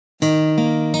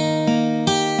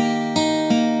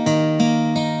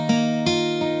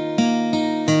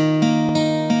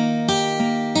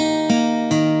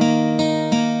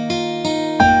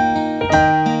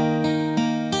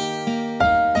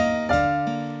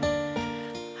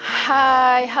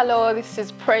Hi, hello, this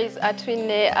is Praise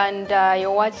Atwine and you're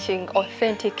watching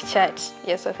Authentic Chat.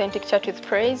 Yes, Authentic Chat with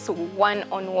Praise,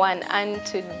 one-on-one. And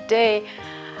today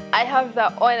I have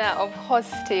the honor of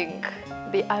hosting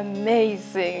the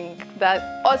amazing, the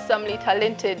awesomely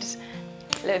talented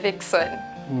LEVIXONE.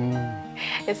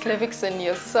 Yes, LEVIXONE,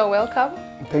 you're so welcome.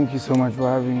 Thank you so much for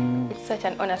having me. It's such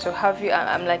an honor to have you.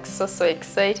 I'm like so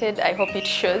excited. I hope it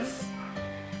shows.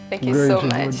 Thank you so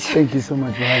much. Thank you so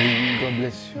much for having me. God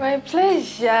bless you. My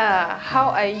pleasure.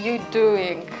 How are you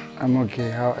doing? I'm okay.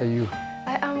 How are you?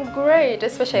 I am great,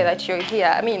 especially that you're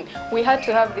here. I mean, we had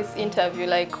to have this interview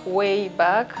like way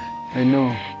back. I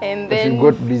know. And then you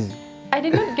got busy. I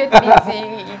did not get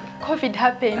busy. COVID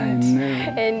happened. I know.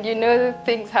 And you know,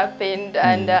 things happened.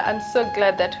 And I'm so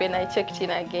glad that when I checked in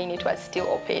again, it was still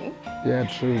open. Yeah,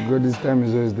 true. God's time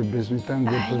is always the best. We thank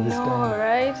God for this time.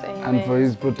 Right? Amen. And for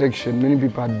His protection. Many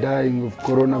people are dying of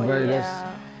coronavirus. Oh,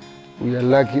 yeah. We are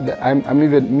lucky. That I'm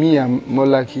more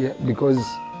lucky because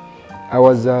I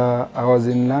was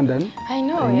in London. I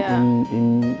know,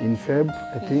 in Feb,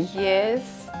 I think.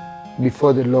 Yes.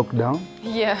 Before the lockdown.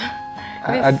 Yeah.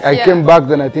 I came back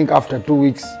then, I think, after 2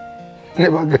 weeks.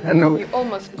 Never gonna know. You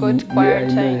almost got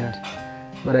quarantined. Yeah, I know,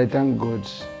 yeah. But I thank God.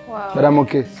 Wow. But I'm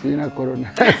okay. Seeing a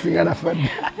corona. Seeing a fad.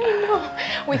 I know.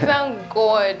 We thank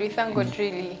God. We thank God,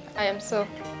 really. I'm so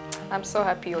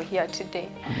happy you're here today.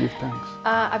 Give thanks.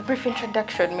 A brief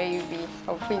introduction, maybe,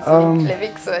 of who is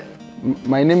LEVIXONE.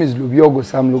 My name is Lubiogo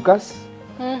Sam Lucas,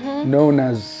 known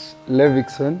as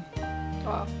LEVIXONE.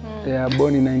 Wow. Yeah,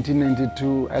 born in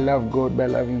 1992. I love God by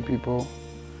loving people,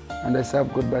 and I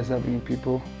serve God by serving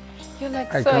people. You're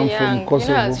like I so come young. from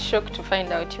Kosovo. You know, I was shocked to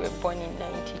find out you were born in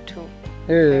 92.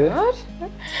 Yeah. What?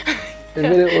 A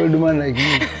very old man like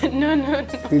me. No.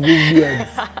 With these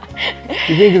beards.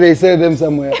 You think they sell them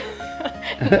somewhere?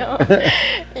 No,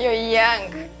 you're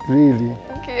young. Really?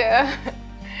 Yeah.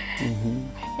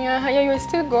 Yeah, you're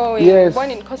still going. Yes.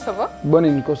 Born in Kosovo? Born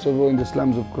in Kosovo, in the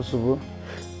slums of Kosovo.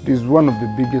 It is one of the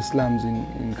biggest slums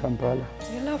in Kampala.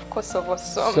 You love Kosovo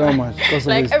so much. Kosovo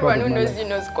like is everyone part who of my knows life. you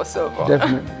knows Kosovo.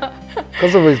 Definitely.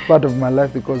 Kosovo is part of my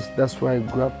life because that's where I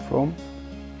grew up from.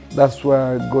 That's where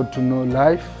I got to know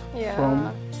life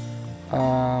from.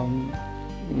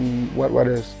 What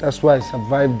else? That's where I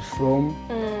survived from.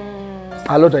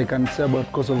 A lot I can say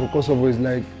about Kosovo. Kosovo is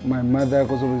like my mother,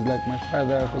 Kosovo is like my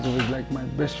father, Kosovo is like my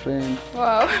best friend.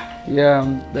 Wow.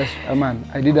 Yeah, that's, man,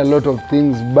 I did a lot of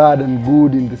things, bad and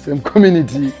good, in the same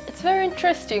community. It's very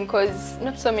interesting because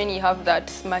not so many have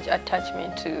that much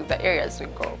attachment to the areas we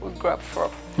grew up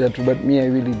from. Yeah, true, but me, I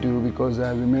really do, because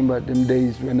I remember them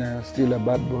days when I was still a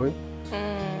bad boy.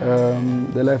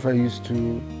 The life I used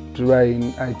to try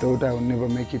in, I thought I would never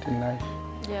make it in life.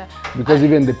 Yeah. Because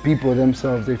even the people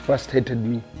themselves, they first hated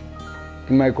me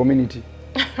in my community.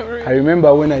 Really? I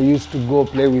remember when I used to go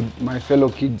play with my fellow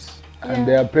kids and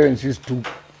their parents used to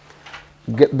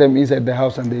get them inside the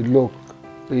house and they'd look.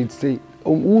 They'd say,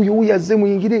 like,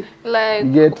 you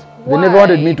get, they never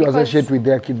wanted me to associate with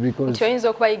their kids because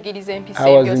I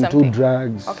was into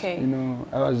drugs. Okay. You know,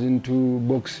 I was into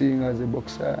boxing as a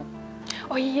boxer.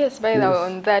 Oh yes, by the way,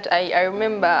 on that, I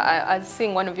remember I was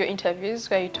seeing one of your interviews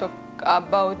where you talk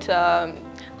about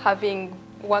having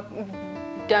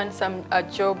done a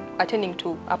job attending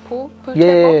to a pool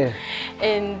table,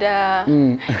 and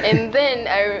and then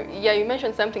you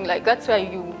mentioned something like that's where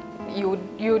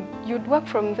you'd work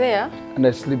from there and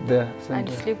I sleep there.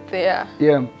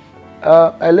 Yeah,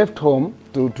 I left home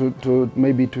to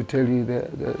maybe to tell you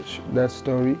that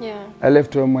story. Yeah, I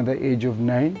left home at the age of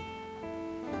 9.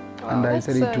 And I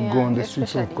decided to go on the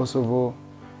streets of Kosovo,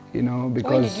 you know,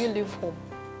 because... Why did you leave home?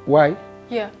 Why?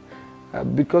 Yeah.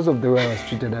 Because of the way I was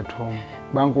treated at home.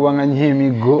 Banku wanga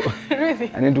me go. Really?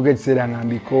 I need to get you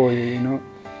know.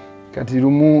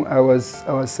 Katirumu, I was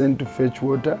sent to fetch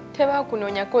water.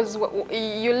 Because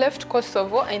you left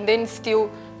Kosovo and then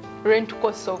still rent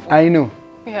Kosovo. I know.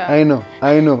 Yeah. I know.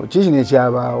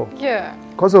 Yeah.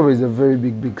 Kosovo is a very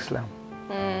big slum.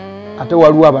 Ate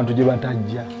waliwo abantu gye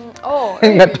batajja. Oh,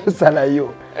 really?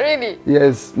 Really?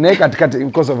 Yes.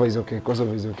 Kosovo is okay.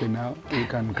 Kosovo is okay now. You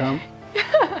can come.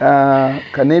 Yeah.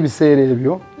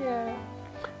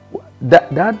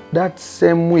 That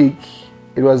same week,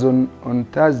 it was on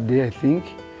Thursday, I think.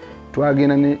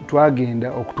 Twagenda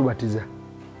okutubatiza.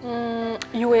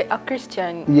 You were a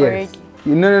Christian already? Yes.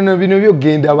 No. Bino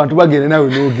genda abantu bagenda nawe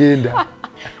no genda.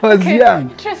 I was young.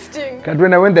 Interesting. But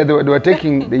when I went there, they were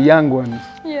taking the young ones.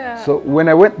 Yeah. So when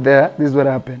I went there, this is what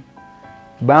happened.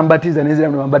 Bambatiza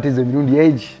mirundi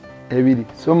age.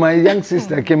 So my young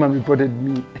sister came and reported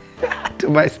me to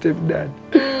my stepdad.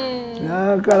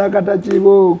 Kala kata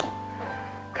chibo.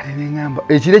 Kati nengamba.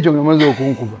 Ekire kyo ngamaze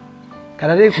okunkuba.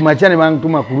 Kanate kumachane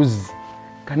mangtuma cruise.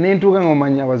 Kanentuka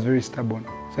ngomanya, I was very stubborn.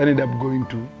 So I ended up going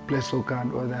to play soccer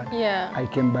and all that. Yeah. I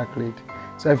came back late.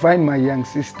 So I find my young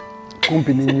sister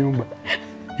kumpi ni nyumba.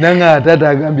 Nanga tata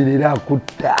agambirira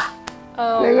akutta.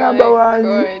 Oh my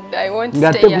God, I won't stay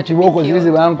at the kiboko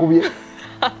zilize bankubye.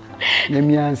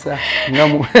 Nemyansa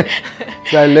ngamu.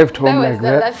 So I left home like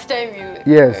that. That was the last time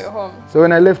you were home. So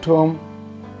when I left home,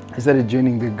 I started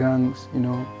joining the gangs, you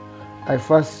know.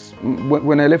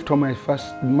 When I left home,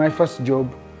 my first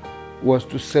job was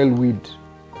to sell weed.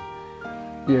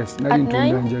 Yes, at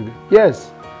night?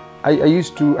 Yes, I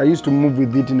used to move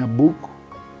with it in a book.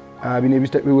 You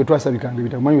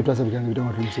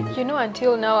know,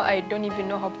 until now, I don't even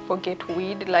know how people get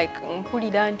weed. Like,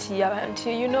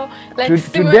 you know,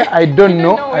 like today I don't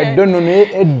know. I don't know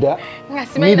Edda.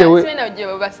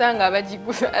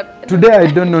 Today I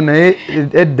don't know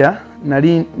Edda.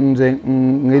 Nali nze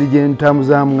ngerije ntamu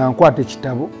za nkwate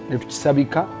kitabo ne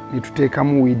tukisabika ne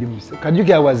tutekamu weed muse.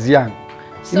 Kajuki I was young.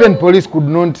 So, even police could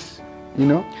not, you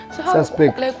know,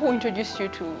 suspect. Like who introduced you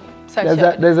to such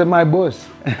there's my boss,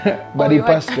 but he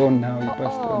passed on now. He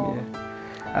passed on,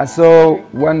 yeah. So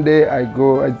one day I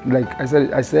go,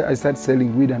 I started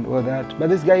selling weed and all that. But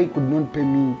this guy could not pay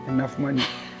me enough money.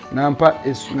 Nampa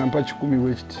chikumi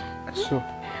west. So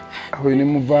when I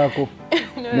move I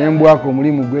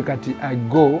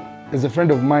go. There's a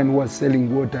friend of mine who was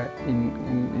selling water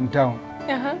in town.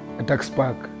 A tax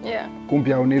park. Yeah.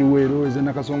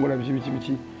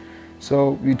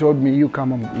 So he told me, you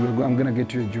come, I'm gonna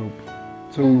get you a job.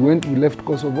 So we left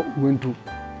Kosovo, we went to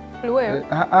where?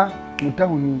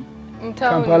 Mutauni,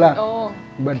 Kampala,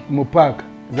 but Mopak,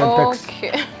 tax.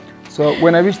 Okay. So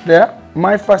when I reached there,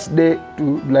 my first day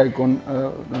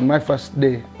on my first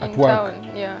day at work,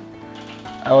 yeah.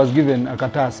 I was given a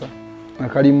katasa.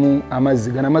 Nakalimu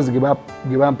amazi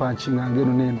gebampa nchinga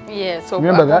ngeno neno. Yeah, so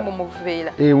remember that?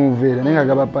 Muvela. Muvela. Nenga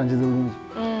gabapa nchizo lungi.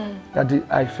 That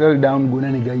I fell down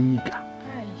gona negayika.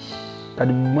 That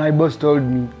my boss told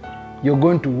me, you're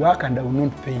going to work and I will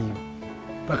not pay you.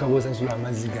 Paka boss asula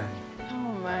amazi gani.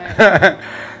 Oh my.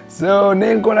 So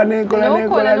nenkola. Nenkola.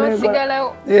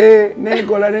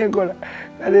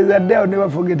 That is a day I'll never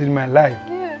forget in my life.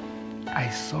 Yeah. I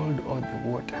sold all the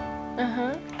water.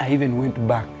 I even went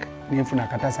back. Ninfuna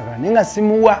katasa kana ninga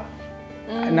simuwa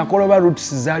nakoloba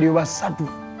roots zali obasatu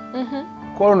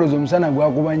kolondozo musana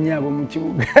gwakuba nyabo mu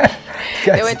kibuga.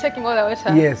 They were taking all the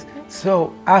water. Yes.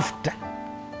 So after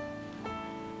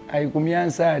I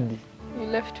kumyansadi, you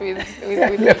left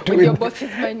with your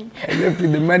boss's money. I left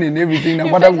with the money and everything.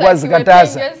 Nakwata kukwaza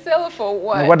katasa. Yourself for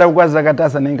what? Nakwata kukwaza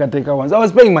katasa nikateka once. I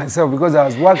was paying myself because I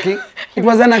was working. It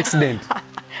was an accident.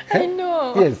 I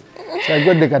know. Yes. So I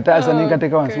got the katasa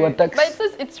nikateka once. What tax? But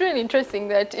it's really interesting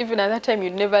that even at that time you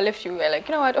never left. You were like,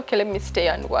 you know what? Okay, let me stay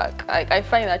and work. I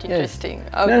find that interesting.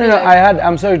 Yes. No.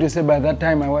 I'm sorry to say, by that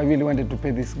time I really wanted to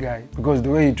pay this guy because the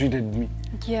way he treated me.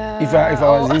 Yeah. If I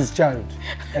was his child.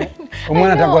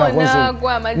 Omwana takola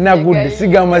console. Na good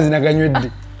siga amazi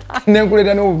nakanywedde.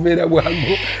 Nenkuleta no uvera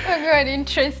bwangu. Very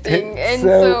interesting. And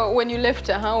so when you left,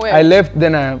 where? I left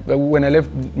then. When I left,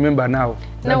 remember now.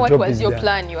 Now what was your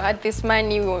plan? You had this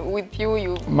money with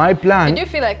you. My plan. Did you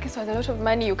feel like this was a lot of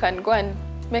money you can go and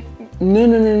make?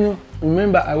 No.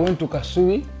 Remember, I went to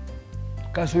Kasui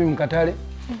Mkatale.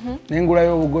 Nengula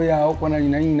yo bugoya aho kwana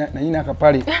nina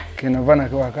akapali kenavana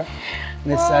kwaka.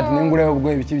 Nesat nengula yo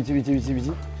bugoya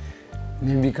bichi.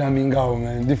 Becoming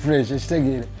different.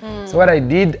 So what I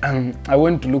did, I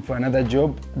went to look for another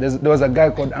job. There was a guy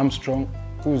called Armstrong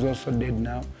who's also dead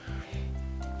now.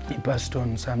 He passed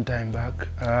on some time back.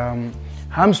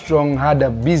 Armstrong had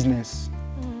a business.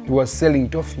 He was selling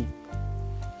toffee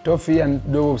and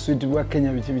dough sweet work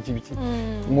Kenya bichi.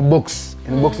 Mu box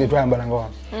in box etwayambala ngawa.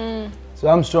 So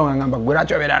Armstrong angamba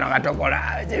gweracho berano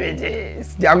gatokola bichi.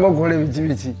 Sijango kole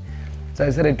bichi. So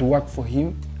I started to work for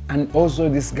him. And also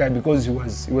this guy, because he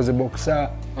was a boxer,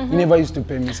 he never used to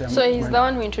pay me some So he's money. the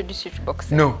one who introduced you to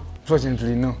boxing? No,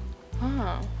 fortunately no.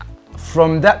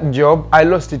 From that job, I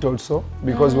lost it also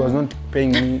because he was not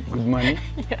paying me good money.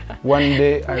 Yeah. One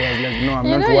day I was like, no, I'm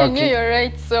not working. You knew your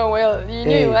rights so well. You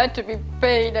knew you had to be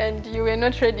paid and you were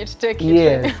not ready to take it.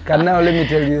 Yes. Now let me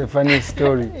tell you a funny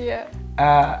story. Yeah.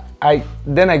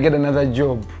 Then I get another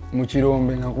job,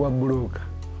 Muchirombe, nakuwa broker.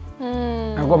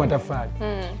 Nakuwa matafari.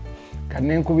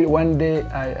 One day,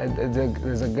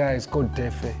 there's a guy, it's called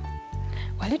Tefe.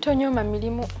 Walitonyoma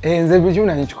milimu. Nze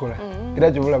bichuna nichikola.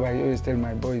 Ila chuvula I always tell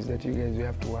my boys that you guys, we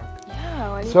have to work.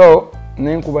 Yeah, so,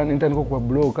 nenkuba nintandiko kuba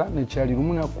bloka, nechali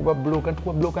rumuna kuba bloka,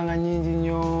 tukuba bloka nga nyingi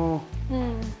nyo.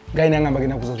 Guy nangamba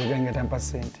kina kusasula nga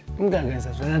 10%. Mga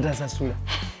gansa sula, nata sasula.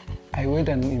 I went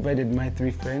and invited my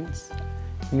 3 friends.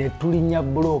 ne tulinya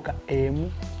bloka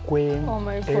emu kwemu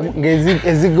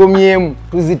ngezigomyemu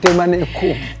tuzitema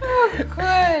neku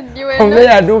ombe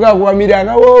yaduka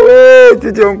kuwamiranga wowe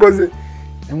kikyonkoze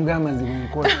emugamba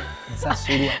nzikunkola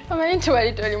nsasulwa amayinti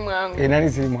wali toli mwangu enani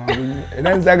siri mwangu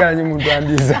enani sagala nyo muntu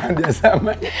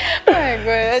andisama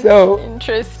so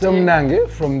interesting so mnange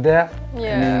from there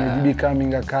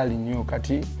becoming a kali nyo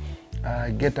kati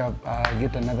get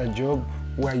another job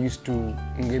where I used to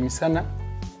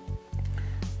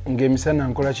ngemisana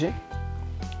nkola chi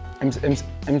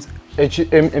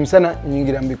emsana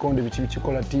nyingira mbikonde bichi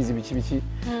bikola tizi bichi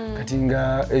kati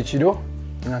nga ekiro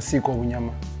nasiko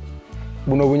obunyama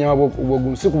buno obunyama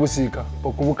bwogunsiku busika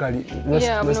okubukali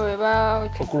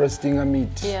okurostinga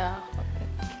meat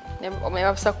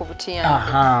omebapsa kubutia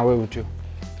aha we butyo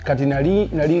kati nali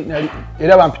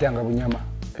era bampitanga bunyama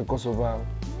ekosovaawo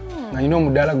nga nina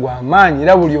omudala gwa maanyi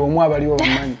era buli omu abaliwo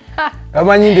bamanyi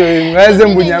bamanyi nti ngaze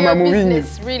mbunyama mubinyo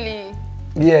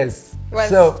yes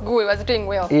was doing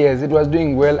well. Yes, it was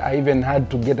doing well. I even had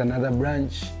to get another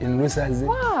branch in Rusaze.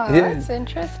 Wow, that's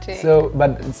interesting. So,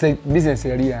 but say business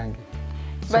yali yange.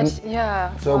 But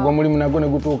yeah. So gomuli munagone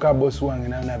gutuka boss wange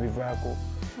na bivako.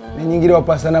 Ninyingira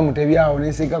opasana mutebyao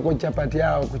nesikako chapati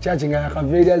yao kuchachi nga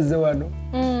yakaveri azewano.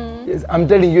 Yes, I'm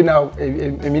telling you now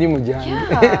emirimu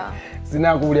jange.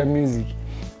 Sina kubulia music.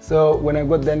 So when I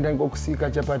got then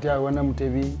kusika chapati yao wana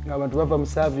mutebi ngabantu bava mu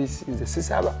service nze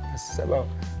sisaba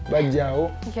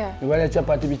bajjao nibalya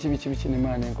chapati bichi ne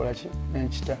mane nkola chi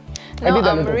nenchita. I did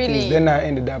a lot of things. Then I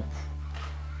ended up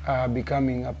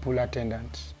becoming a pool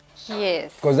attendant.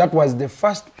 Yes. Because that was the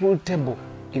first pool table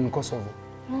in Kosovo.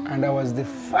 And I was the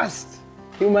first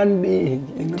human being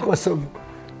in Kosovo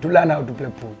to learn how to play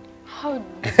pool. How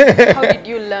did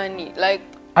you learn it? Like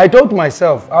I taught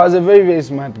myself. I was a very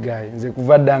smart guy. I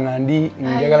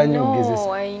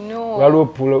know. Waliwo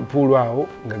pool wao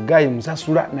nga guy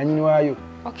musasula nanyini wayo.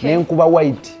 Nenkuba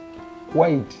white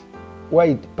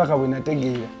paka bwe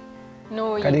nategeera.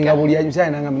 No, you can't.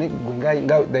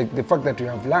 The fact that you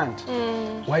have learned,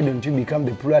 why don't you become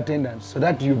the pool attendant so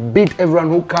that you beat everyone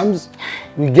who comes,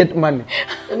 we get money.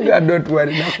 Don't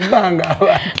worry,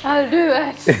 I'll do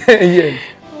that. Yes.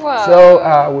 Wow. So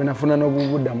when I found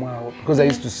because I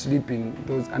used to sleep in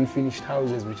those unfinished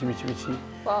houses,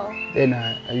 wow. Then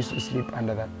I used to sleep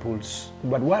under that pools.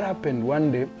 But what happened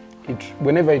one day,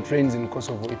 whenever it rains in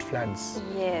Kosovo, it floods.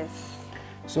 Yes.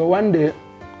 So one day,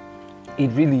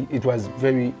 it was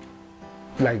very,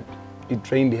 like,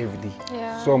 it rained heavily,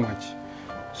 so much.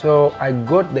 So I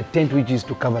got the tent which is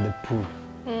to cover the pool.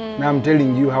 Now I'm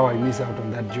telling you how I missed out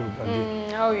on that job again.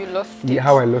 How you lost it. Yeah,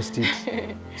 how I lost it.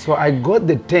 So I got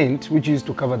the tent which used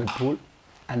to cover the pool,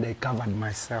 and I covered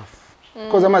myself.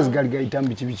 Because I must get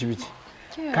bichi.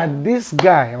 But this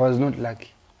guy, I was not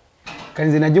lucky.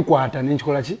 Kanzi najikwata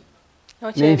nenchikola chi?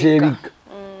 Nencherika.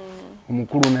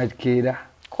 Omukulu nakera.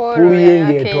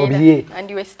 And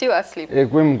you were still asleep.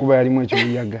 Kwe mkuba yalimu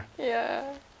ekibuyaga. Yeah.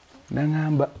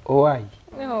 Nangamba owai.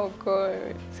 Oh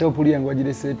God. So puli yangu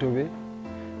wajide setobe.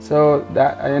 So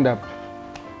that I end up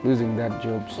losing that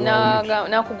job. So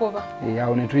na kugoba.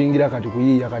 Yeah, onetuyingira kati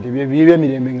kuyiya kati bye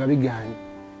mirembe nga biganye.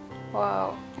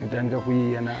 Wow.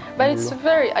 But it's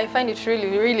I find it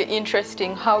really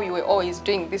interesting how you were always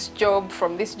doing this job,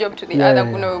 from this job to the other,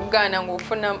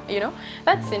 you know.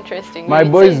 That's interesting. My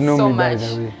boys know me, by the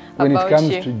way, when it comes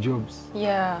to jobs.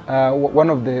 Yeah. One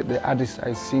of the artists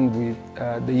I sing with,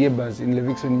 the Yebas in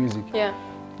LEVIXONE music,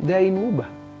 they're in Uber.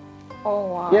 Oh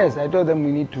wow. Yes, I told them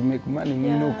we need to make money, we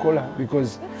no collar,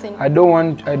 because I don't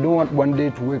want one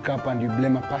day to wake up and you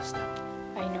blame a pastor.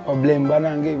 Or blame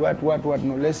Banange, what,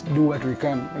 no, let's do what we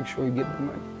can, make sure we get the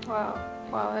money.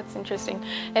 Wow, that's interesting.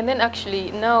 And then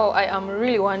actually, now I am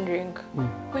really wondering,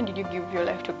 when did you give your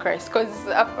life to Christ? Because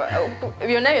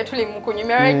you're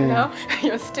right now,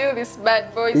 you're still this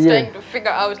bad boy trying to figure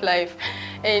out life.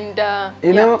 And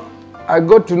you know, I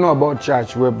got to know about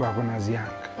church way back when I was young.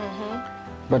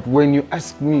 But when you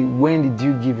ask me, when did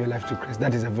you give your life to Christ,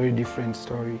 that is a very different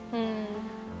story.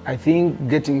 I think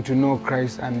getting to know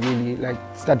Christ and really like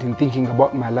starting thinking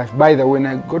about my life. By the way, when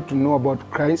I got to know about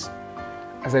Christ,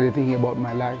 I started thinking about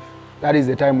my life. That is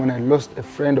the time when I lost a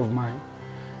friend of mine.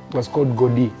 It was called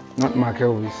Godi, not Mark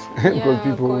Elvis. Because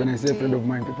people, when I say friend of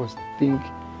mine, people think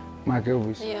Mark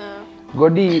Elvis.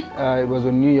 Godi, it was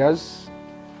on New Year's.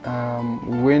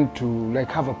 We went to like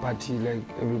have a party like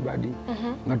everybody.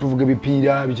 But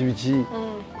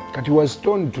he was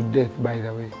stoned to death, by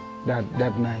the way.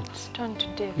 That night. Stoned to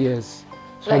death. Yes.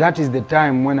 So that is the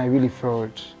time when I really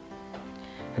felt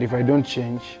that if I don't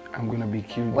change, I'm going to be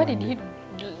killed. What did he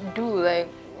do? Like?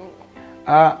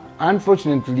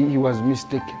 Unfortunately, he was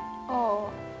mistaken.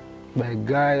 Oh. by a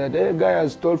guy that a guy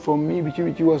has stole from me,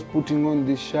 which was putting on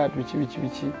this shirt, which.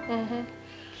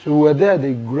 So we were there,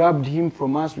 they grabbed him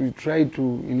from us, we tried to,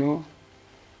 you know,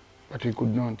 but we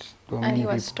could not. And he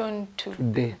was stoned to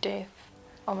death.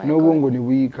 Oh my God.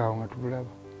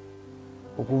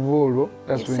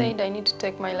 That's he said, I need to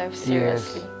take my life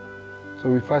seriously. Yes. So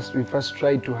we first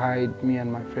tried to hide, me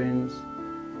and my friends.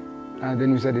 And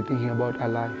then we started thinking about our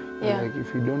life. Yeah. Like,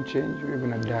 if we don't change, we're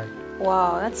going to die.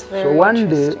 Wow, that's very So one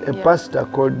day, a pastor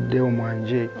called Deo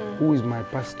Mwanje, who is my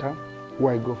pastor, who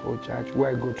I go for church, who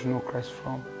I go to know Christ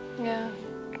from. Yeah.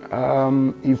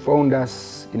 He found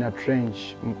us in a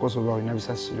trench in Kosovo, in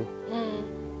Abisasilo.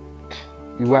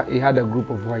 He had a group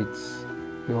of whites.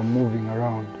 They were moving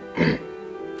around.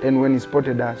 And when he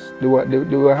spotted us, they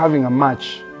were having a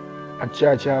match at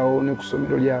church, a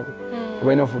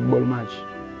football match.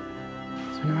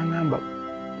 So I remember,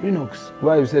 Renox.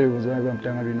 Why you said it was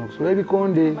Renox?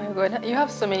 Oh my God, you have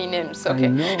so many names. Okay. I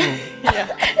know. Yeah.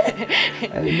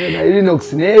 I remember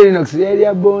Renox,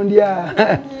 area bond,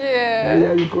 yeah.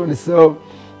 Yeah. So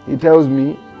he tells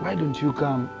me, why don't you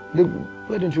come?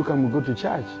 Why don't you come and go to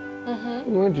church?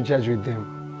 We went to church with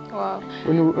them. Wow.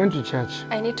 When we went to church.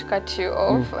 I need to cut you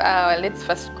off. Let's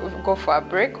first go for a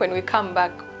break. When we come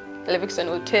back, LEVIXONE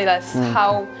will tell us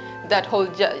how that whole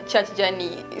church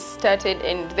journey started,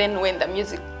 and then when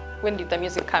did the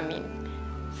music come in.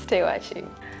 Stay watching.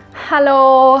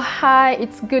 Hello, hi,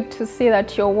 it's good to see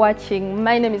that you're watching.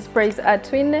 My name is Praise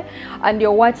Atwine and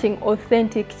you're watching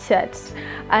Authentic Chat.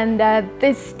 And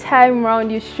this time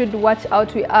round you should watch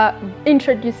out. We are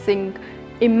introducing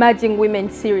Emerging Women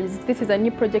series. This is a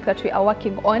new project that we are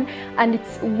working on, and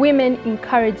it's women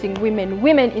encouraging women,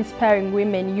 women inspiring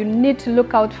women. You need to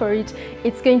look out for it.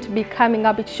 It's going to be coming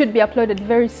up. It should be uploaded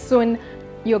very soon.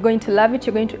 You're going to love it.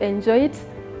 You're going to enjoy it.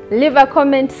 Leave a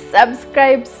comment,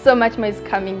 subscribe. So much more is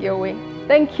coming your way.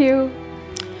 Thank you.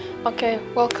 Okay,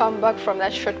 welcome back from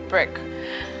that short break.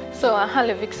 So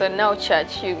LEVIXONE, now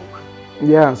church, you.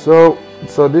 Yeah, so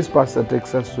this pastor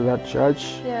takes us to that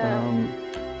church. Yeah.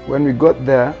 When we got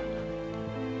there,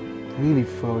 it really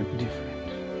felt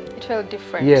different. It felt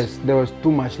different? Yes, there was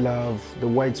too much love. The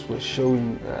whites were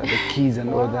showing the keys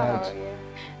and all that. Yeah.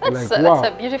 That's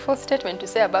a beautiful statement to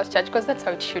say about church, because that's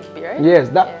how it should be, right? Yes,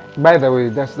 by the way,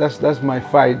 that's my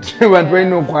fight.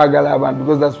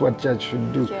 Because that's what church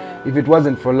should do. Yeah. If it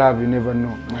wasn't for love, you never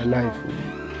know. My life would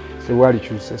say what it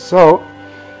should say. So,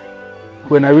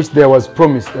 when I reached there, I was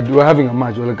promised that we were having a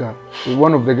match.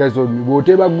 One of the guys told me,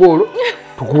 whatever goal,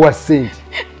 tukuwa sent.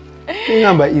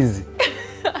 Ngamba easy.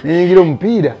 Ningira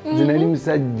mpira, zinali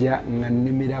musajja nga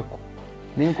nnemerako.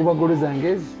 Nenkuba golo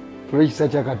zangezi, tulekisa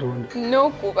kya Katonda. No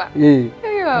kuba.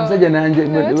 Musajja nanje,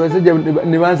 musajja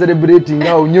ne ban celebrating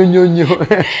awo nyonyonyo.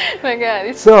 My God,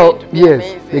 this so, is yes,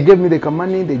 amazing. They gave me the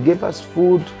money, they gave us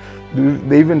food,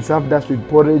 they even served us with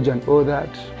porridge and all that.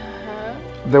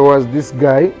 There was this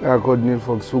guy called Neil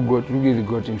Fox who really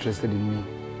got interested in me.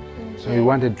 So he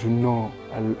wanted to know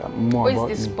more about me. Who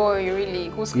is this boy really?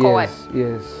 Who's coward?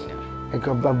 Yes. Like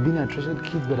I've been a treasured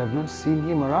kid, but I've not seen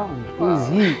him around. Who is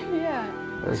he? Yeah.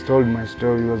 I told my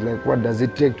story. He was like, what does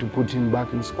it take to put him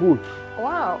back in school?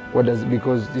 Wow.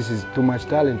 Because this is too much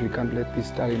talent. We can't let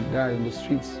this talent die in the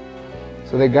streets.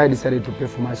 So the guy decided to pay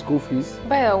for my school fees.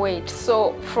 By the way,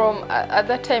 so from at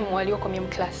that time, while you were in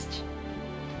class?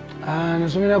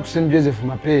 Nasomera ku St. Joseph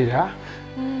Mapera.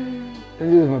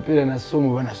 St. Joseph Mapera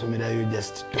nasoma banasomerayo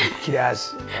just top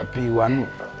class P1.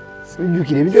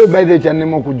 Sijukire bidde by the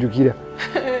channel okujukira.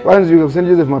 Once you St.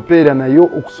 Joseph Mapera nayo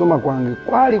okusoma kwange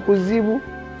kwali kuzibu.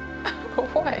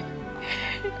 Why?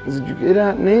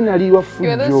 Sijukira naye nali wa fujo.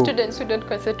 You are those students who don't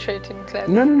concentrate in class.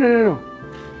 No.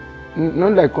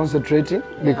 Not like concentrating,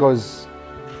 because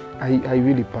I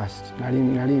really passed.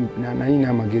 Nali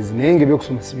na magezi nenge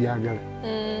byokusoma sibyagala.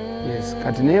 Yes,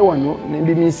 kati naye wano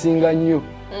nebimisinga nnyo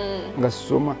nga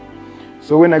soma.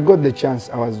 So when I got the chance,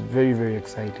 I was very, very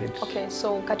excited. Okay,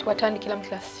 so kati watandikira mu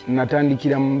class?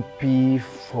 Natandikira mu P4.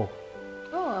 Oh.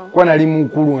 Kwa nali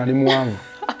mukulu nali muwanvu.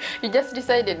 You just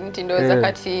decided nti ndoza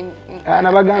kati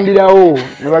nabagambirawo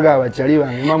nebaga abakyali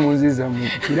bange mamunziza mu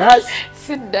kirasi.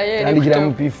 Siddayo natandikira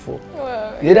mu P4.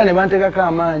 Era ne bantekako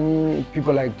amaanyi,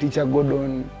 people like Teacher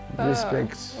Gordon,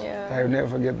 respect. Yeah. I will never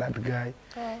forget that guy.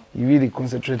 He really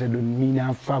concentrated on me.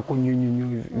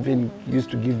 Even used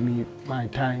to give me my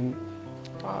time,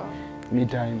 me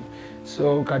time.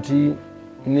 So kati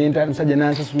nenta msajja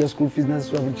nansasula school fees,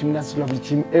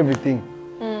 nansasula everything.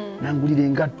 Nangulire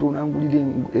engatto, nangulire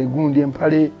egundi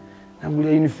empale,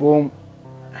 nangulire uniform.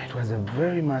 It was a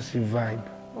very massive vibe.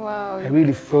 Wow. I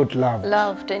really felt loved.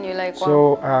 Loved, and you like, wow.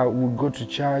 So we go to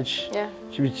church. Yeah.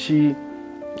 Chibichi.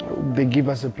 they give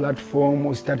us a platform.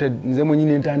 We started nzemo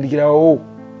nyine ntandikirawo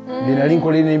ndinali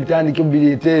nkolera ebitandike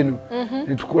bileteno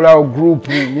netukola group,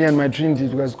 me and my trinity,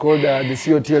 it was called the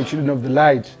COTL Children of the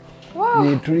Light. Wow.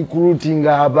 Ne recruiting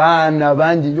abaana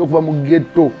bangi okuva mu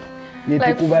ghetto ne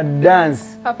tukuba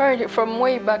dance. Apparently from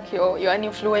way back you're an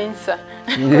influencer.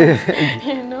 Yeah.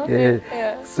 You know? Yeah.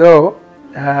 Yeah. So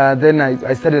then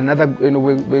I started another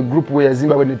a group where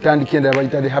Zimbabwe netandike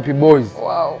ndabayita the Happy Boys.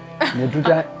 Wow.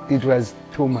 It was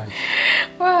too much.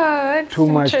 Wow, that's too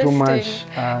much.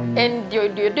 And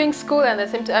you're doing school and at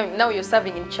the same time now you're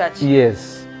serving in church.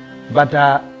 Yes, but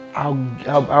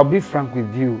I'll be frank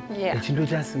with you. Yeah. Ekintu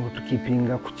kyasinga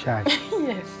otukipinga ku church.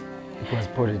 Yes. It was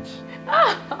porridge.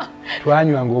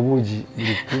 Twanywanga obuugi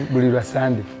buli lwa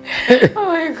Sunday.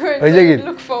 Oh my God. So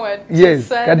look forward. Yes.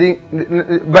 Kati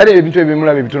bale ebintu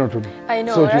ebimulaba ebitono tono. I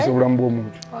know, so right? So obulamu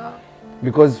bw'omuntu. Wow.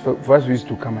 Because for us we used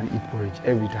to come and eat porridge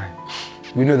every time.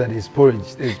 We know that there's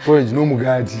porridge, no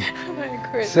mugati. Oh my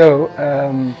God. So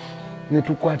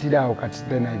netukwatirawo kati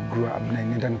then I grew up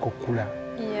nagenda nkokula.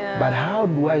 Yeah. But how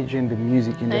do I join the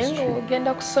music industry?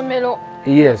 Genda ku somero.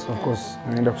 Yes, of course.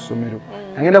 Nagenda ku somero.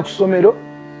 Nagenda ku somero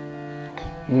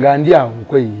nga ndi awo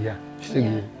nkweyiya.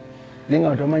 Kitegeera. Nenga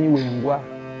otamanyi wengwa.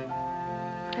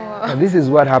 Wow. This is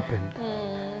what happened.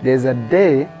 There's a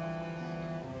day,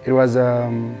 it was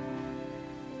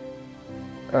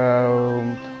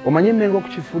omanye mengo ku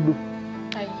kifudu.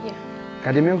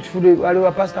 Kati mengo ku kifudu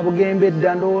waliwo pastor Bugembe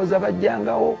edda ndowooza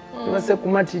bajjangawo tebase ku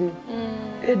matini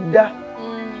edda.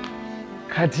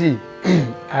 Kati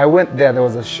I went there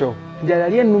was a show. Njala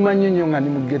ali ennuma nnyo nga ndi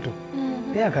mu ghetto.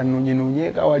 Naye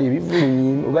akannoonyenoonya kawali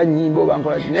ebivulu oba nnyimba oba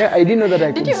nkola ki. I didn't know that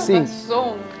I could sing. Did you have a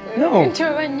song? No.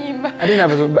 I didn't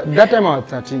have a song. But that time I was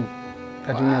 13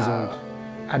 years old.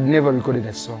 I'd never recorded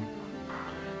a song.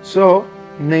 So,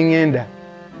 nengenda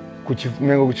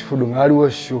mengo ku kifudu nga waliwo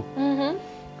show.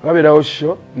 Wabeerawo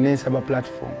show nensaba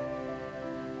platform.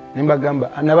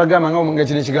 Nabagamba nga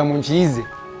kino ekigambo nkiyize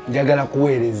njagala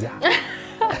kuweereza.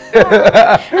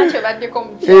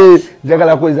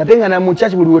 Njagala kuweereza ate nga na mu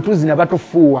church buli we tuzina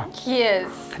batufuuwa.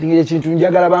 Kati ngeri ekintu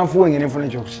njagala banfuuwe ngene nfuna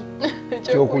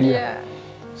ekyokulya.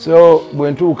 So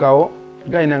bwe ntuukawo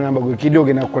gayi nangamba gwe kidde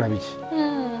ogenda kukola biki?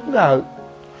 Nga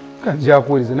nja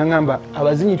kuweereza nangamba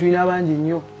abazinyi tulina abangi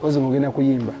nnyo oze ng'ogenda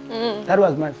kuyimba. That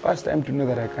was my first time to know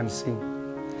that I can sing.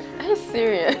 Are you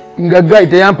serious? Nga gayi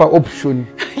teyampa option.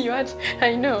 What?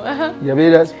 I know.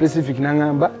 Yabeera specific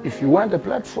nangamba if you want a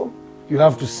platform you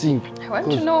have to sing. I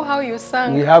want to know how you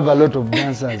sang. We have a lot of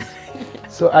dancers.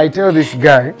 So I tell this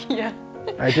guy. Yeah.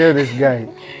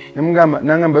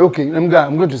 Nangamba, okay, I'm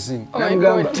going to sing. Oh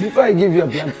Nangamba, before I give you a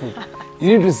platform,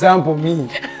 you need to sample me.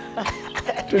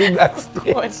 To the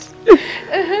backstage.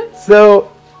 So,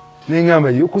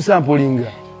 Nangamba, you could sample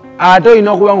Inga. I told you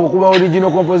not to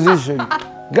original composition.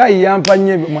 Guy yampa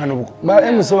nye mwana but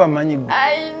I'm so manyi.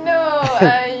 I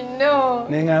know.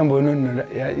 Nangamba, no.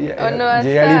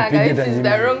 This is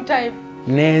the wrong time.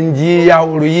 Nenji ya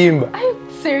uluyimba. Are you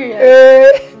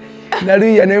serious?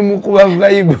 Naluya nemukuba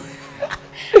vibe.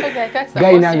 Okay, that's the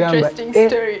most interesting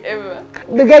story ever.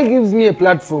 The guy gives me a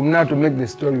platform now to make the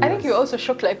story. I think you're also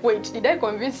shocked, like, wait, did I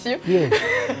convince you? Yes.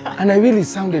 And I really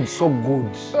sounded so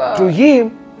good. Wow. To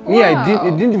him, me, I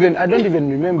don't even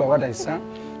remember what I sang.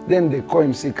 Then the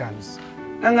co-MC comes.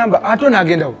 Nangamba, atona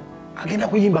agenda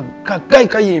kuyimba, kakai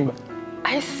kayimba.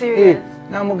 Are you serious?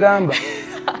 Namugamba,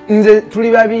 nze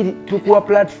tuli babiri tukuwa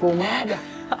platform aga.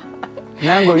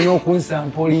 Nango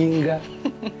kunsampolinga.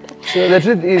 So the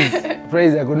truth is,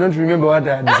 praise, I could not remember what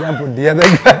I had sampled the other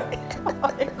guy. Oh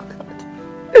my God.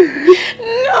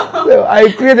 No! So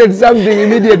I created something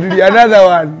immediately, another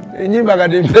one. Enyimba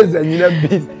kadempeza nyina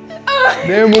bili.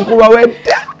 Nemukuba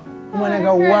weta.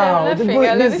 Wow,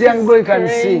 this young boy can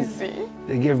sing.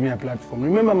 They gave me a platform.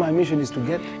 Remember, my mission is to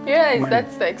get money.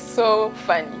 That's like so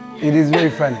funny. It is very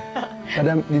funny. But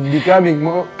I'm becoming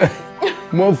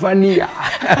more funnier.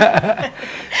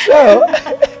 So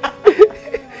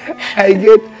I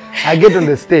get on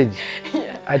the stage.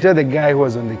 Yeah. I tell the guy who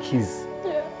was on the keys.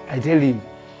 Yeah. I tell him,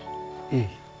 hey,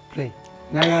 play.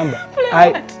 Nangamba.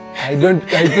 I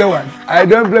play one. I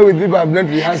don't play with people I've not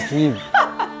rehearsed to him.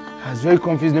 I was very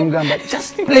confused. Nangamba,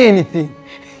 just play anything.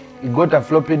 He got a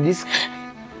floppy disk.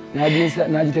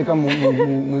 Najiteka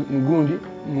mugundi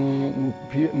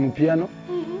mu piano.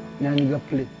 Nyanyiga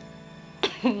play.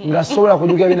 Ngasobola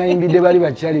kujuka binayimbidde bali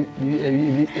bakyali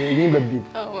enyimba bbiri.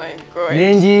 Oh my God.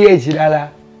 Nenjiye ekirala.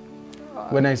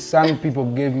 When I sang, people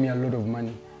gave me a lot of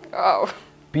money. Wow.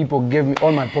 People gave me,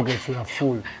 all my pockets were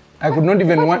full. I could not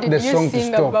even want the song to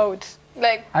stop. About?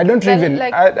 Like, I don't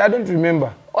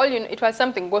remember. All you know, it was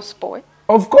something gospel. Eh?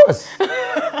 Of course.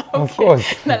 Of course.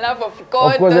 The love of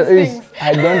God, of course, those things.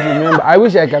 I don't remember. I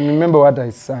wish I can remember what I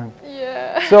sang.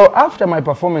 Yeah. So after my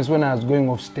performance, when I was going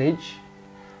off stage,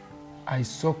 I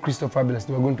saw Crystal Fabulous.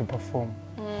 They were going to perform.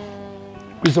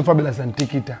 Crystal Fabulous and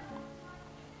Tikita.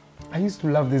 I used to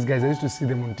love these guys. I used to see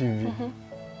them on TV.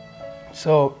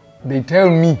 So they tell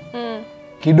me,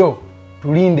 Kido,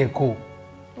 to lean the call.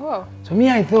 Wow. So me,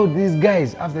 I thought these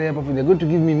guys, after their performance, they're going to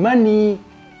give me money.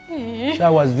 So I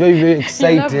was very, very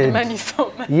excited. You loved money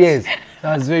so much. Yes,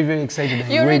 I was very, very excited.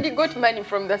 You already got money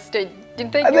from the stage,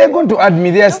 didn't they? They're going to add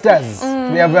me. They are stars.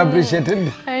 They have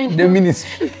appreciated the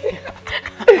ministry.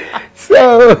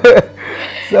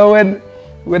 So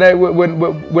when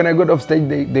I got off stage,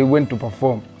 they went to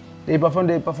perform. They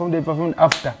performed.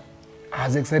 After, I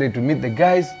was excited to meet the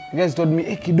guys. The guys told me,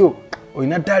 "Hey Kido, oh, you're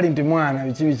not talented,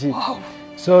 man."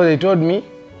 So they told me,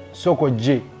 Soko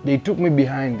J. They took me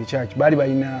behind the church. Bari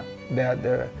baina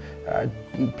the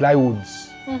plywoods.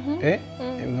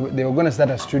 They were going to start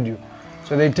a studio.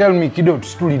 So they tell me, Kido,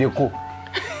 studio the co.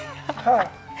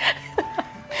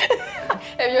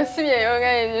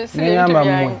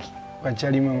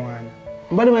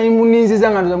 Bali mayimunizi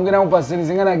zanga ndamugenda kupaseni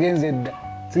singana genzedda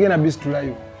sigena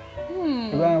bistulayo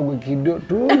bangwe Kido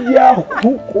tuja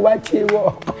kukuba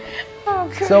chiboko.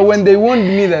 So when they warned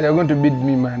me that they're going to beat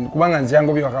me, man, kubanga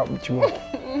nziyango byo chiboko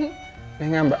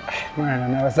ngamba mwana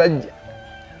na basajja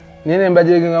nene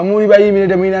mbajege ngamuli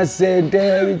bayimirete mwina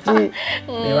sente bichi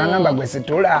ne bangamba gwe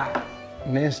situla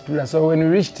ne situla. So when we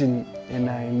reached in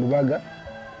Mubaga,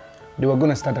 they were going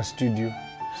to start a studio.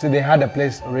 So they had a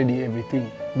place already,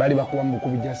 everything. Bali bakuwambu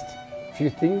could be just few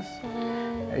things.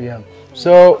 Yeah.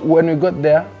 So when we got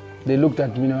there, they looked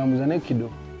at me and was like, Kido,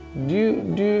 do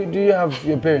you have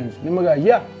your parents? Nimaga,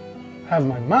 yeah, I have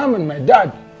my mom and my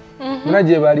dad.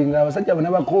 Munaje bali nga basajja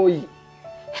bana bakoyi.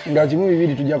 Nga chimu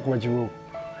bibiri tujja kuba chibuko.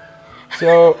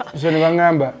 So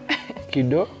nibangamba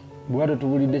Kido, bwato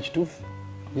tubulidde kitufu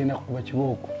yena kuba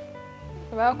chibuko.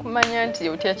 Bakumanya nti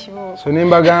otya chibuko. So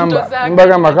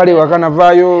nimbagamba kale wakana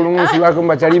vayo lumusi lwako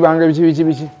mbachali bange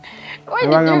bichi. Why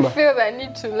did you feel the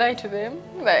need to lie to them?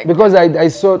 Like, because I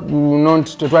sought not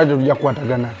to try to do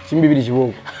kwatagana. Chimbibiri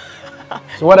chiboko.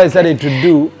 So what I started to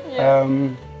do,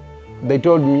 they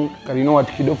told me, you know what,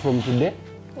 Kido, from today,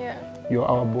 you're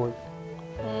our boy.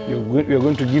 We're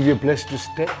going to give you a place to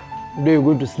stay. Today you're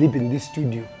going to sleep in this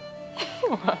studio.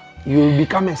 You will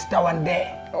become a star one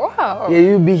day. Wow. Yeah,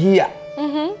 you'll be here.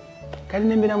 Kali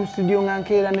nembera mu studio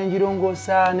ngankera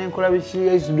nenjirongosa nenkola bichi.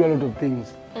 I used to do a lot of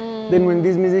things. Then when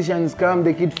these musicians come,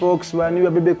 the kid folks, when you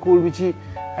are baby cool, which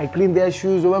I clean their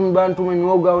shoes. When I to my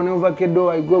mioga or avocado,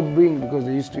 I go bring because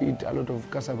they used to eat a lot of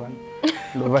cassava and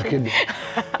avocado.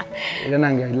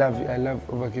 I love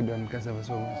avocado and cassava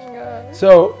so much. Yeah.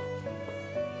 So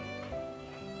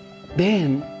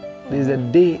then there's a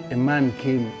day a man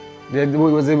came. There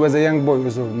was a young boy,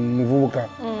 also Muvuka.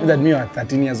 That me was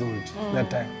 13 years old that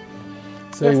time.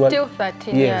 So you're still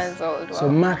 13 years old. Wow. So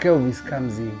Mark Elvis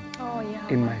comes in. Oh, yeah,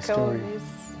 in my story. Elvis.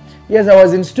 Yes, I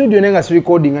was in studio nenga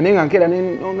recording and nenga nkera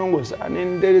nongosa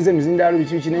and there is a mzindalu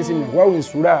bichi nesimya kwa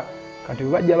winsula kati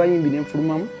bajja bayimbi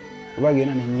nemfulumamu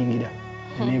bagenda nenyingira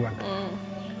nebaga.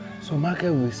 So Mark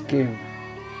Elvis came.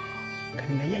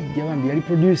 Kanina yajja bambi yali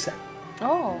producer.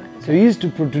 Oh. So he used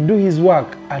to do his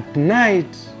work at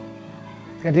night.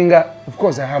 Katinga, of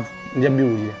course I have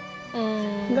njabiulira.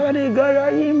 Ngabade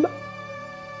gara yimba.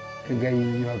 The guy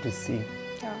you have to sing.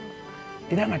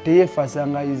 Iranga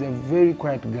Teyefasanga is a very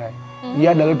quiet guy. He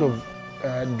had a lot of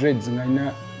dreads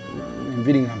ngana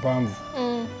invading Ampamvu.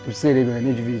 To say they were an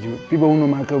individual. People who know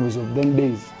Mark Elvis of them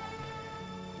days.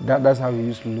 That's how he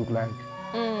used to look like.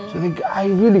 So I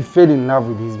really fell in love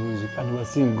with his music and he was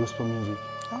singing gospel music.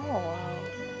 Oh wow.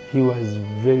 He was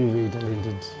very, very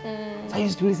talented. So I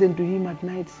used to listen to him at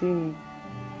night singing.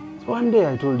 So one day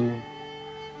I told him,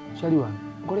 Shaliwan,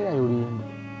 kolera yolimba.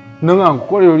 Nanga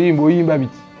kolera yolimba oyimba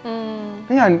biti.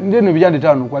 Ndeno bijande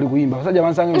tano kwali kuimba. Basajja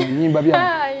bansange nyimba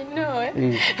bya. I know.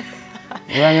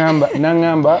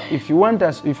 Nangamba, if you want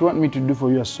me to do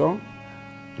for you a song,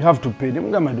 you have to pay.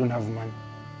 Nangamba, I don't have money.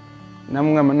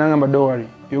 Nangamba, don't worry.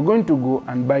 You're going to go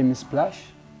and buy me Splash.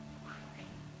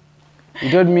 He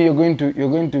told me you're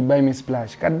going to buy me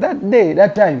Splash. At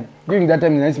that time,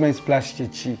 it's my Splash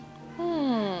Chechi.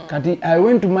 I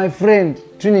went to my friend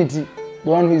Trinity, the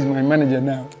one who is my manager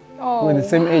now. Oh, we're the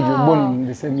same age, we were born in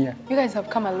the same year. You guys have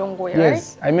come a long way,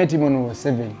 yes, right? I met him when I was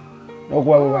 7.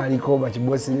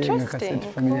 Interesting.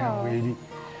 Wow.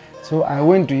 So I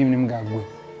went to him Nimgagwe.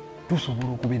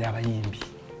 Tusobolo kubeda abayimbi.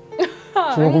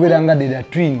 So kubeda ngade da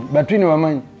twin. But twin wa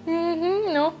mani?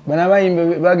 No. Bana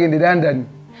abayimbi bagende London.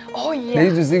 Oh They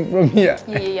used to sing from here.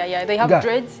 Yeah. They have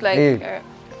dreads like.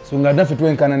 So nga nafe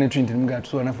twenkana ne twin mga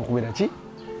tusobola nafe kubera ki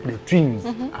the twins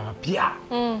abapya.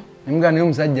 Mga ne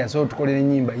omusajja so tukolera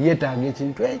ennyimba yeetaaga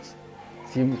ekintu eki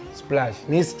kim splash.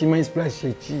 Nisi kimanyi splash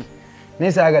eki.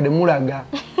 Nisa aga de mulaga.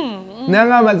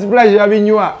 Nangamba splash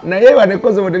yabinywa naye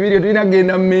banekoze bote video tulina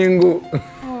genda Mengo.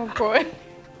 Oh boy.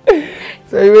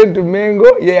 So we went to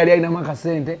Mengo, yali alina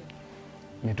makasente.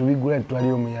 Ne tubigula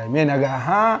twaliyo muyayi. Mimi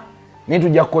naga ne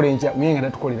tujja kukola encha, mimi nga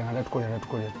tatukolera.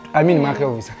 I mean market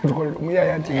office tatukolera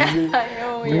muyayi ati.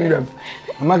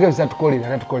 Market office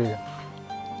tatukolera.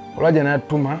 Olwaje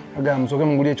natuma aga musoke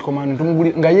mungulye ekikomano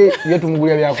tumugulye nga ye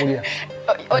tumugulya byakulya.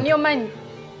 On your money?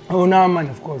 On our money,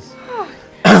 of course.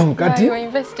 Kati, you are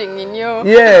investing in your...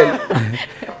 Yeah.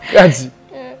 Kati,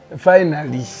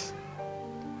 finally,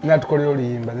 not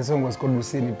Korean, but the song was called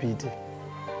Usini Pite.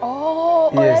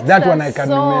 Oh, yes, that's that one I can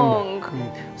song.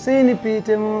 Remember. Usini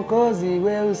Pite, Mokozi,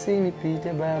 where Usini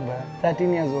Pite, Baba,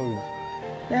 13 years old.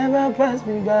 Never pass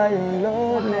me by, your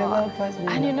Lord, never pass me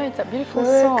by. And you know, it's a beautiful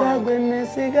song. Wow.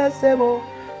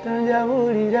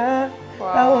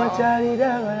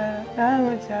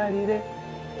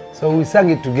 So we sang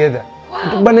it together.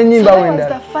 Wow. So that was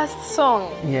the first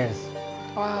song? Yes.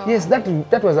 Wow. Yes,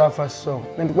 that was our first song.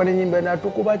 We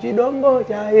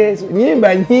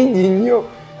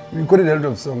recorded a lot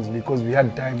of songs because we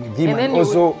had time with him. And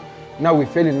also, now we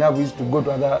fell in love. We used to go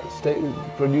to other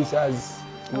producers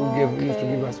who used to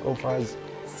give us offers.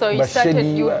 So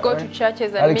you would go to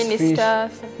churches and minister?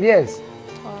 Yes.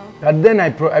 Wow. And then I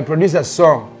produced a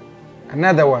song.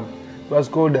 Another one was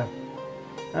called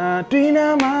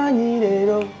Tuina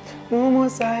Manirero.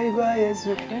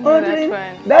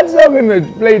 That song when we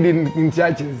played in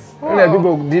churches. Wow.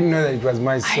 People didn't know that it was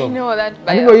my song. I know that.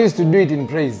 And people used to do it in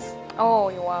praise. Oh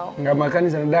wow.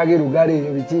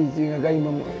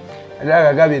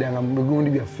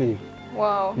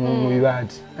 Wow.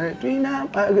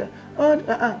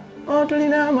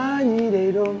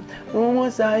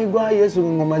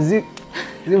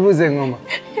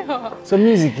 So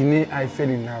music, I fell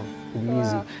in love with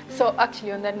music. Wow. So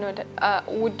actually on that note,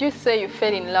 would you say you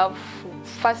fell in love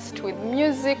first with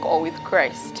music or with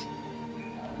Christ?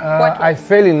 I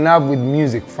fell in love with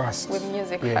music first. With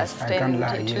music yes, first, I can't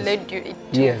lie, it yes. led you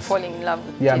to fall in love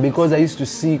with Jesus. because I used to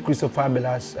see Christopher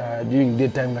Belas during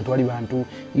daytime.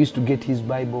 He used to get his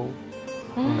Bible.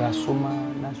 Then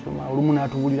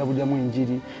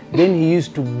he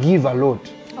used to give a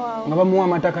lot. Wow.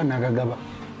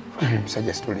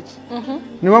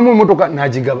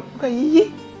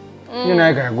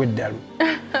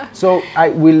 So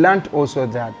we learned also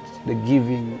that the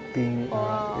giving thing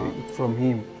from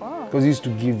him, because he used to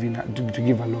give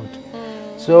a lot.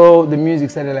 So the music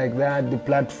started like that. The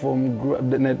platform grew,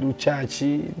 the church,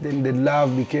 then the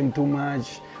love became too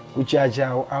much. With church,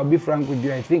 I'll be frank with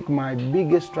you. I think my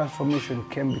biggest transformation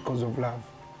came because of love.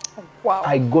 Wow!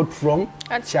 I got from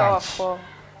That's church. Powerful.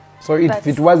 So if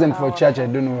it wasn't for church, I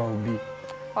don't know where I would be.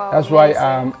 Wow, that's why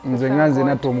I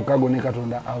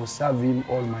will serve him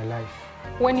all my life.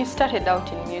 When you started out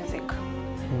in music,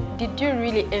 did you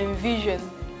really envision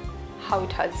how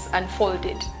it has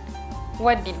unfolded?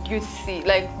 What did you see?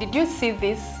 Like, did you see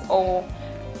this or?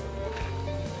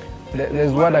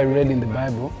 There's what I read in the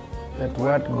Bible, that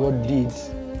what God did,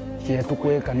 it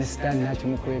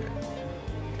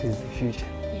is the future.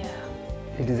 Yeah.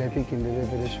 It is, I think, in the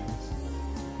Revelations.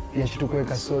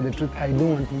 So the truth, I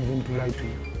don't want even to lie to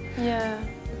you. Yeah.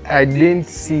 I didn't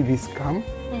see this come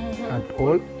at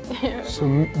all. Yeah.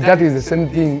 So that is the same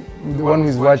thing, the one who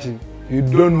is watching. You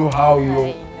don't know how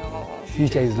your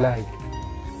future is like.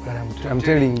 But I'm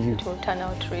telling you. It will turn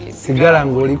out really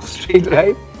good. Straight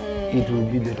life, it will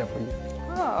be better for you.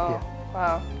 Oh, yeah.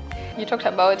 Wow. You talked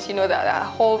about, the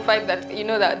whole vibe that,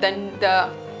 the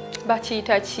bachi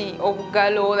tachi of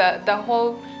galo, the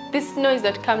whole, this noise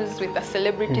that comes with the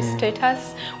celebrity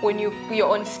status, when you're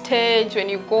on stage, when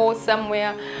you go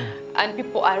somewhere, and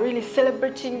people are really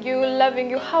celebrating you, loving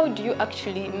you. How do you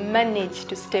actually manage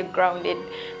to stay grounded?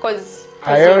 Because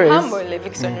you're humble,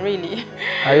 LEVIXONE, really.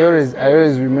 I always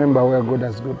remember where God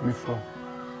has got me from.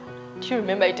 Do you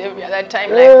remember it every other time?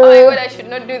 Like, oh my God, I should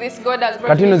not do this. God has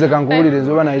brought me.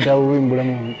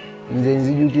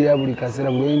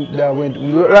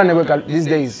 These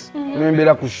days,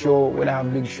 remember show when I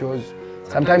have big shows.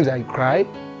 Sometimes I cry,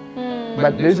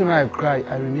 but the reason why I cry,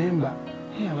 I remember.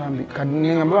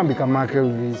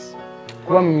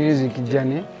 Music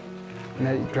journey,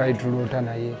 I try to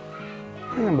learn.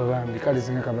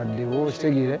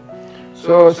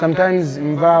 So sometimes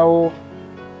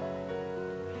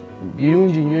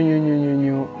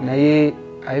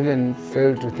I even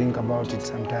fail to think about it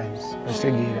sometimes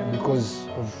because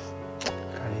of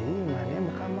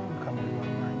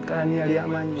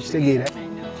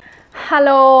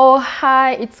Hello,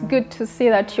 hi, it's good to see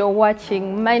that you're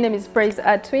watching. My name is Praise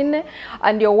Atwine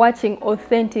and you're watching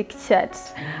Authentic Chat.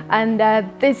 And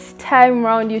this time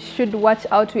round you should watch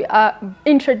out. We are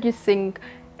introducing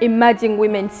Emerging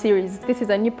Women series. This is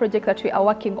a new project that we are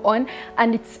working on,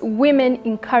 and it's women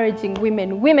encouraging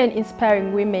women, women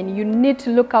inspiring women. You need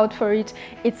to look out for it.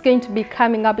 It's going to be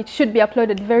coming up. It should be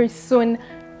uploaded very soon.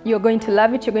 You're going to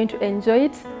love it. You're going to enjoy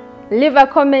it. Leave a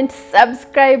comment,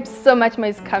 subscribe. So much more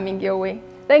is coming your way.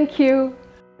 Thank you.